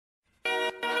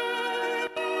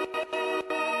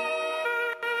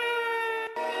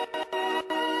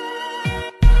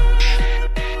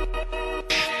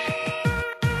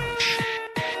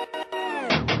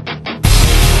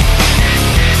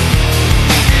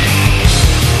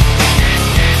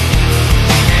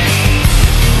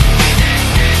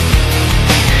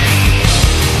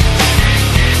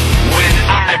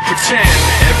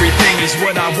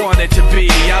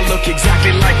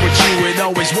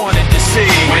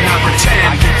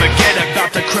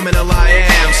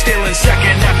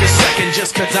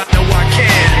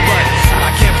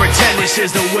this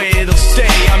is the way it'll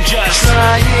stay. I'm just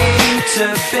trying to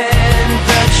bend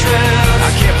the truth.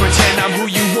 I can't pretend I'm who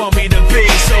you want me to be,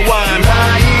 so I'm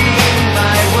lying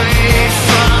my way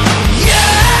from you.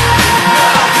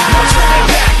 No turning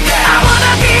back now. I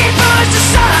wanna be pushed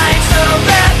aside, so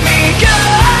let me go.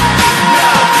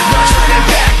 No turning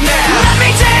back now. Let me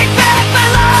take back my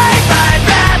life. I'd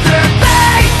rather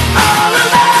play all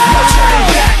alone. No turning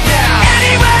back now.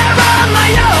 Anywhere on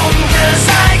my own, 'cause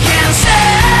I can't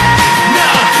stand.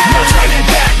 No turning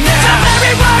back now. The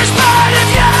very worst part of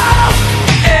you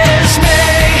is me.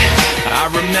 I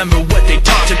remember what they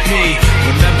taught to me.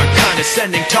 Remember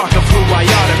condescending talk of who I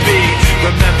ought to be.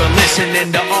 Remember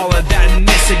listening to all of that and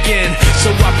this again. So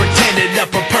I pretended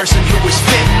up a person who was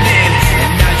fitting in.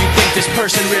 And now you think this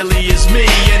person really is me.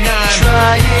 And I'm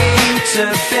trying to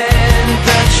bend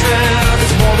the truth.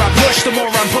 the more I push, the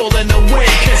more I'm pulling away.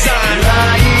 'Cause I'm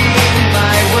lying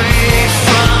my way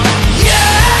from you.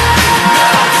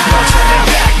 No turning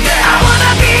back now. I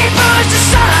wanna be pushed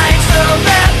aside, so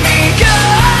let me go.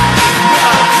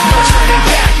 No turning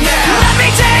back now. Let me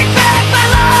take back my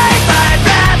life. I'd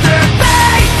rather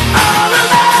play all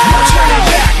alone. No turning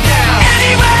back now.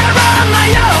 Anywhere on my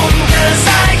own, 'cause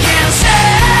I can't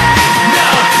stand.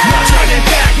 No turning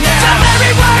back The now.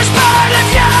 very worst part of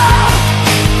you.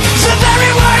 The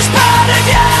very worst part of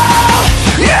you.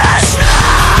 Yes, no.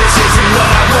 This isn't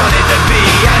what I wanted to be.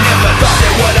 I never thought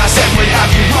that what I said would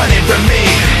have you running from me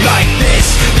like this.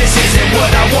 This isn't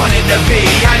what I wanted to be.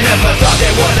 I never thought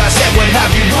that what I said would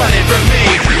have you running from me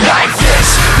like this.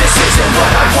 This isn't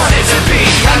what I wanted to be.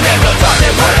 I never thought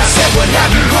that what I said would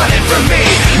have you running from me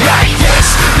like this.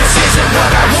 This isn't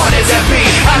what I wanted to be.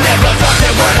 I never thought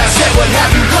that what I said would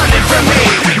have you running from me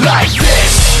like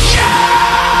this.